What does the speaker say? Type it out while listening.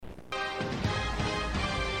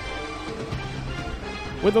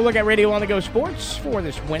With a look at Radio On The Go Sports for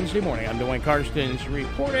this Wednesday morning, I'm Duane Carstens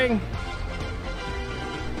reporting.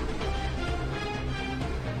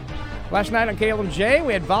 Last night on KLMJ,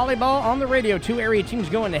 we had volleyball on the radio. Two area teams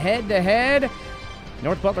going head-to-head.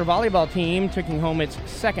 North Butler volleyball team taking home its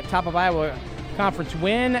second Top of Iowa Conference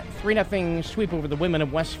win. 3-0 sweep over the women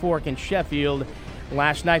of West Fork and Sheffield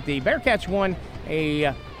last night. The Bearcats won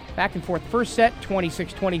a back-and-forth first set,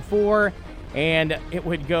 26-24. And it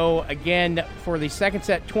would go again for the second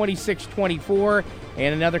set, 26-24,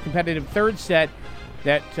 and another competitive third set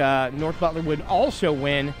that North Butler would also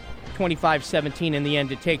win 25-17 in the end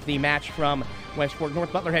to take the match from West Fork.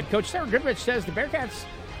 North Butler head coach Sarah Goodrich says the Bearcats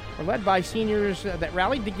are led by seniors that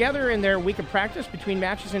rallied together in their week of practice between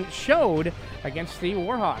matches, and it showed against the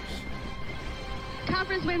Warhawks.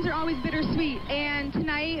 Conference wins are always bittersweet, and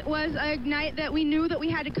tonight was a night that we knew that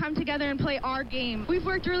we had to come together and play our game. We've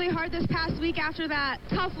worked really hard this past week after that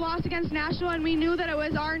tough loss against Nashville, and we knew that it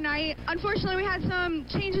was our night. Unfortunately, we had some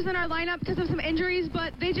changes in our lineup because of some injuries,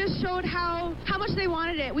 but they just showed how much they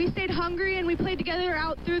wanted it. We stayed hungry, and we played together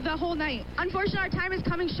out through the whole night. Unfortunately, our time is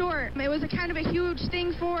coming short. It was a kind of a huge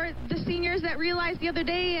thing for the seniors that realized the other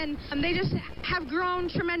day, and they just have grown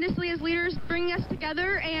tremendously as leaders, bringing us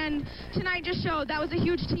together, and tonight just showed that was a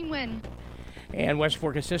huge team win. And West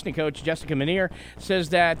Fork assistant coach Jessica Manier says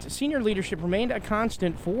that senior leadership remained a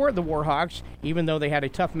constant for the Warhawks, even though they had a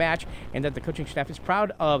tough match, and that the coaching staff is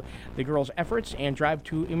proud of the girls' efforts and drive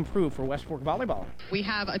to improve for West Fork volleyball. We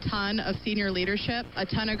have a ton of senior leadership, a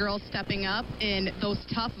ton of girls stepping up in those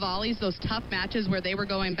tough volleys, those tough matches where they were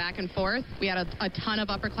going back and forth. We had a ton of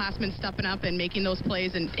upperclassmen stepping up and making those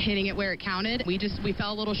plays and hitting it where it counted. We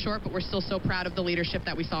fell a little short, but we're still so proud of the leadership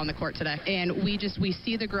that we saw on the court today. And we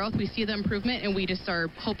see the growth, we see the improvement, and we just are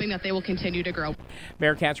hoping that they will continue to grow.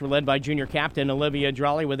 Bearcats were led by junior captain Olivia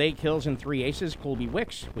Drawley with 8 kills and 3 aces, Colby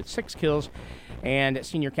Wicks with 6 kills, and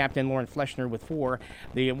senior captain Lauren Fleshner with 4.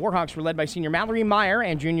 The Warhawks were led by senior Mallory Meyer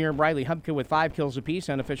and junior Briley Hubka with 5 kills apiece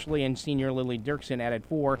unofficially, and senior Lily Dirksen added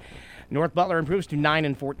 4. North Butler improves to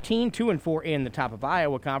 9-14, 2-4 in the Top of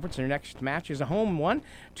Iowa Conference. Their next match is a home one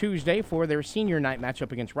Tuesday for their senior night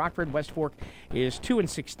matchup against Rockford. West Fork is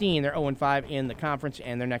 2-16. They're 0-5 in the conference,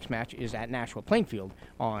 and their next match is at Nashua Plainfield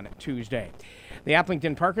on Tuesday. The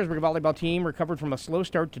Applington Parkersburg volleyball team recovered from a slow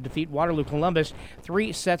start to defeat Waterloo Columbus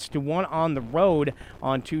 3-1 on the road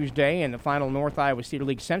on Tuesday in the final North Iowa Cedar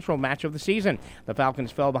League Central match of the season. The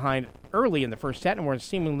Falcons fell behind early in the first set and were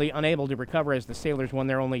seemingly unable to recover as the Sailors won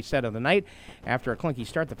their only set of the night. After a clunky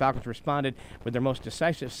start, the Falcons responded with their most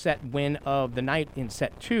decisive set win of the night in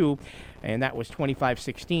set 2, and that was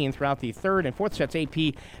 25-16. Throughout the third and fourth sets,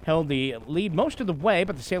 AP held the lead most of the way,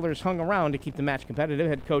 but the Sailors hung around to keep the match competitive.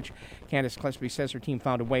 Head coach Candace Clesby says her team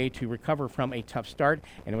found a way to recover from a tough start,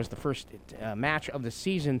 and it was the first match of the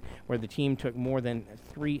season where the team took more than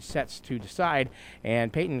 3 sets to decide.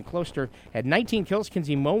 And Peyton Closter had 19 kills.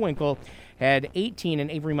 Kinsey Mowinkle had 18, and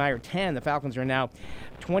Avery Meyer 10. The Falcons are now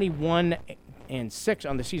 21-6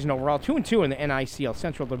 on the season overall, 2-2 in the NICL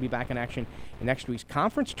Central. They'll be back in action in next week's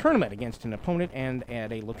conference tournament against an opponent and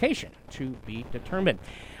at a location to be determined.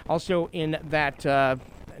 Also in that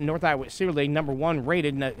North Iowa Cedar League, number 1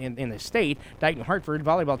 rated in the state, Dighton Hartford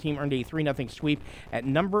volleyball team earned a 3-0 sweep at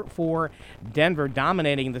number 4 Denver,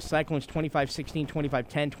 dominating the Cyclones 25-16,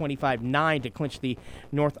 25-10, 25-9 to clinch the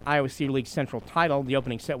North Iowa Cedar League Central title. The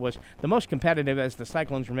opening set was the most competitive as the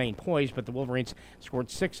Cyclones remained poised, but the Wolverines scored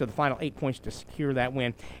 6 of the final 8 points to secure that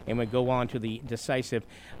win and would go on to the decisive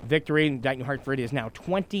victory. Dighton Hartford is now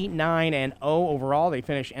 29-0 overall. They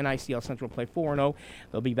finish NICL Central play 4-0.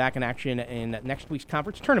 They'll be back in action in next week's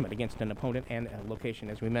conference tournament against an opponent and a location,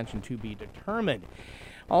 as we mentioned, to be determined.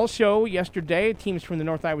 Also, yesterday, teams from the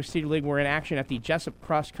North Iowa Cedar League were in action at the Jessup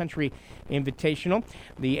Cross Country Invitational.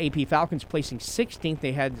 The AP Falcons placing 16th.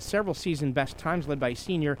 They had several season best times, led by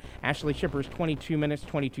senior Ashley Shippers, 22 minutes,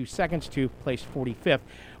 22 seconds to place 45th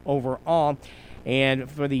overall. And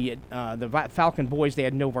for the Falcon boys, they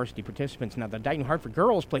had no varsity participants. Now, the Dighton Hartford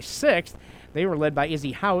girls placed 6th. They were led by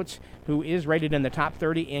Izzy Houts, who is rated in the top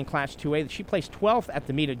 30 in Class 2A. She placed 12th at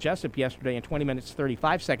the meet at Jessup yesterday in 20 minutes,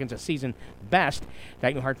 35 seconds, a season best.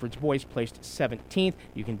 Dighton Hartford's boys placed 17th.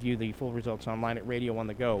 You can view the full results online at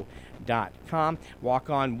radioonthego.com.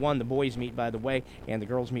 Walk-on won the boys' meet, by the way, and the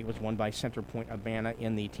girls' meet was won by Center Point Urbana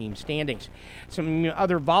in the team standings. Some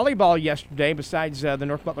other volleyball yesterday, besides the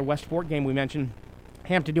North Butler West Fork game we mentioned.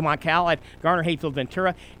 Hampton Dumont Cal at Garner Hayfield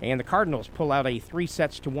Ventura, and the Cardinals pull out a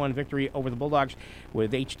 3-1 victory over the Bulldogs,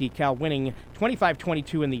 with HD Cal winning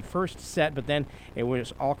 25-22 in the first set, but then it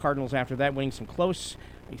was all Cardinals after that, winning some close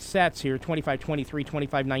sets here, 25-23,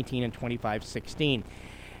 25-19, and 25-16.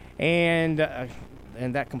 And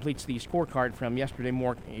And that completes the scorecard from yesterday.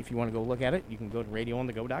 More, if you want to go look at it, you can go to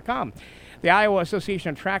radioonthego.com. The Iowa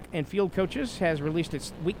Association of Track and Field Coaches has released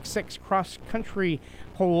its Week 6 cross-country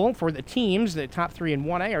poll for the teams. The top 3 in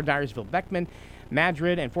 1A are Dyersville Beckman,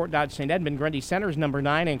 Madrid, and Fort Dodge St. Edmund. Grundy Center's number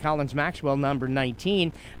 9 and Collins Maxwell number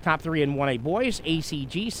 19. Top 3 in 1A boys,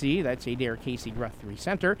 ACGC, that's Adair Casey Guthrie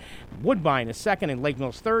Center. Woodbine is 2nd and Lake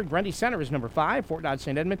Mills 3rd. Grundy Center is number 5. Fort Dodge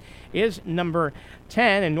St. Edmund is number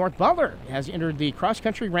 10. And North Butler has entered the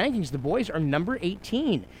cross-country rankings. The boys are number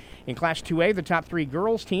 18. In Class 2A, the top 3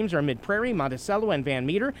 girls teams are Mid-Prairie, Monticello, and Van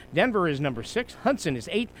Meter. Denver is number 6. Hudson is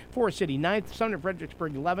 8th. Forest City 9th. Sumner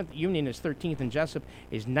Fredericksburg 11th. Union is 13th. And Jessup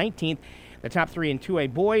is 19th. The top 3 in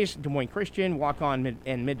 2A boys, Des Moines Christian, Walk-On,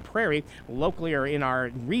 and Mid-Prairie, locally are in our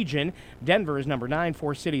region. Denver is number 9,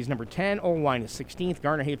 Forest City is number 10, Oldwine is 16th,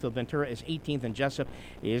 Garner Hayfield Ventura is 18th, and Jessup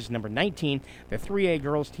is number 19. The 3A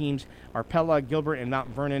girls teams are Pella, Gilbert, and Mount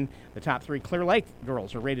Vernon. The top 3 Clear Lake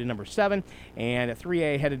girls are rated number 7, and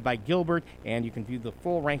 3A headed by Gilbert, and you can view the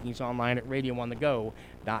full rankings online at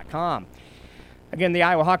radioonthego.com. Again, the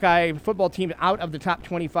Iowa Hawkeye football team out of the top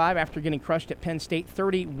 25 after getting crushed at Penn State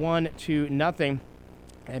 31-0.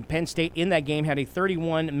 And Penn State in that game had a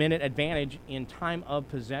 31-minute advantage in time of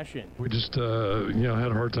possession. We just, had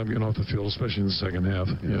a hard time getting off the field, especially in the second half.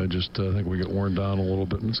 I think we get worn down a little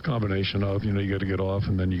bit. And it's a combination of, you got to get off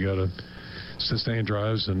and then you got to sustain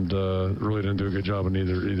drives, and really didn't do a good job in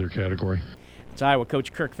either category. It's Iowa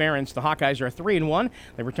coach Kirk Ferentz. The Hawkeyes are 3-1.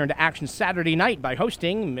 They return to action Saturday night by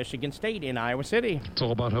hosting Michigan State in Iowa City. It's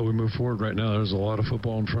all about how we move forward right now. There's a lot of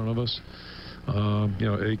football in front of us.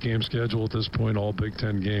 8-game schedule at this point, all Big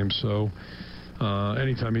Ten games. So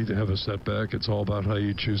anytime you have a setback, it's all about how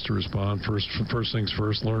you choose to respond. First things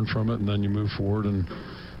first, learn from it, and then you move forward and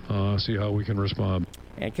see how we can respond.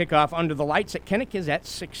 And kickoff under the lights at Kinnick is at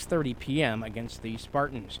 6:30 p.m. against the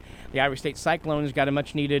Spartans. The Iowa State Cyclones got a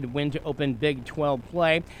much-needed win to open Big 12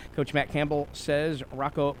 play. Coach Matt Campbell says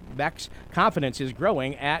Rocco Beck's confidence is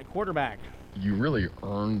growing at quarterback. You really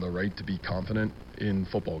earn the right to be confident in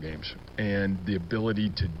football games and the ability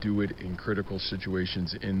to do it in critical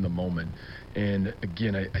situations in the moment. And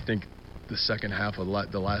again, I think the second half of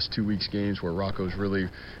the last 2 weeks games where Rocco's really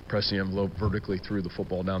pressing the envelope vertically through the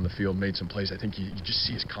football down the field, made some plays. I think you just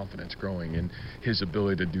see his confidence growing and his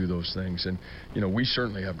ability to do those things. And, we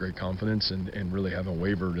certainly have great confidence and really haven't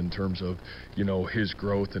wavered in terms of, his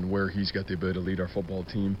growth and where he's got the ability to lead our football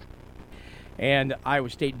team. And Iowa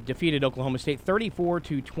State defeated Oklahoma State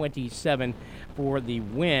 34-27 for the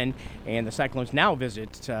win. And the Cyclones now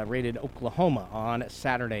visit rated Oklahoma on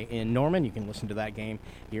Saturday in Norman. You can listen to that game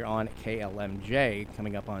here on KLMJ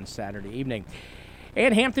coming up on Saturday evening.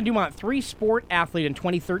 And Hampton-Dumont three-sport athlete and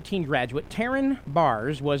 2013 graduate Taryn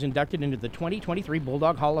Bars was inducted into the 2023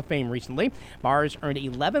 Bulldog Hall of Fame recently. Bars earned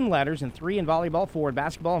 11 letters and 3 in volleyball, 4 in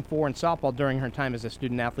basketball, and 4 in softball during her time as a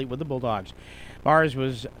student-athlete with the Bulldogs. Bars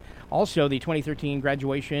was also the 2013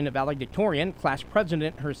 graduation valedictorian, class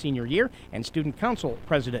president her senior year, and student council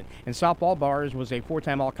president. In softball, Bars was a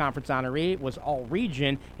 4-time all-conference honoree, was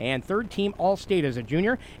all-region, and 3rd-team all-state as a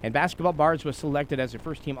junior. And basketball, Bars was selected as a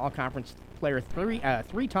first-team all-conference player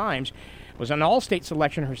three times, was an all-state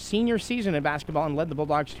selection her senior season in basketball, and led the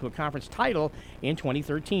Bulldogs to a conference title in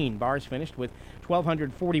 2013. Bars finished with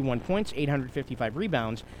 1,241 points, 855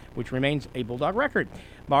 rebounds, which remains a Bulldog record.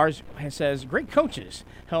 Bars says great coaches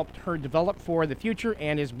helped her develop for the future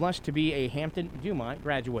and is blessed to be a Hampton-Dumont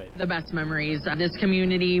graduate. The best memories. This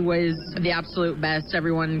community was the absolute best.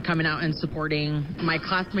 Everyone coming out and supporting. My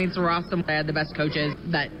classmates were awesome. I had the best coaches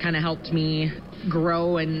that kind of helped me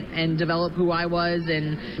grow and develop who I was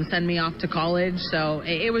and send me off to college. So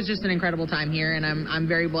it was just an incredible time here, and I'm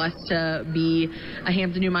very blessed to be a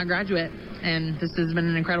Hampton-Dumont graduate, and this has been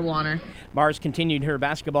an incredible honor. Bars continued her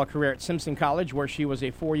basketball career at Simpson College, where she was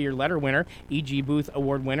a 4-year letter winner, E.G. Booth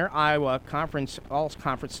Award winner, Iowa Conference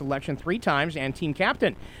All-Conference selection 3 times, and team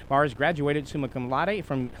captain. Bars graduated summa cum laude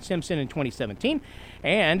from Simpson in 2017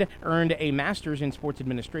 and earned a master's in sports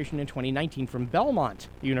administration in 2019 from Belmont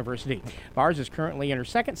University. Bars is currently in her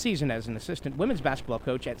 2nd season as an assistant women's basketball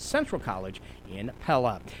coach at Central College in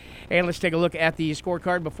Pella. And let's take a look at the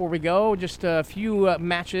scorecard before we go. Just a few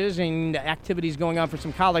matches and activities going on for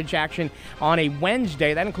some college action on a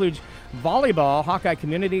Wednesday. That includes volleyball. Hawkeye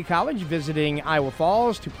Community College visiting Iowa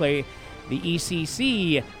Falls to play the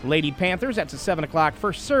ECC Lady Panthers. That's a 7 o'clock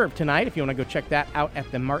first serve tonight, if you want to go check that out at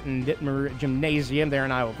the Martin Dittmer Gymnasium there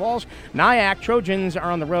in Iowa Falls. Nyack Trojans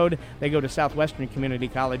are on the road. They go to Southwestern Community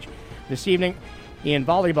College this evening. In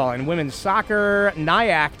volleyball and women's soccer,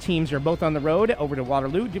 Nyack teams are both on the road over to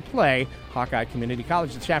Waterloo to play Hawkeye Community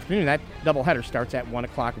College this afternoon. That doubleheader starts at 1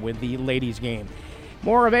 o'clock with the ladies' game.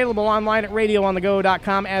 More available online at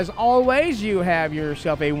radioonthego.com. As always, you have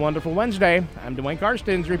yourself a wonderful Wednesday. I'm Duane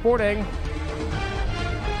Carstens reporting.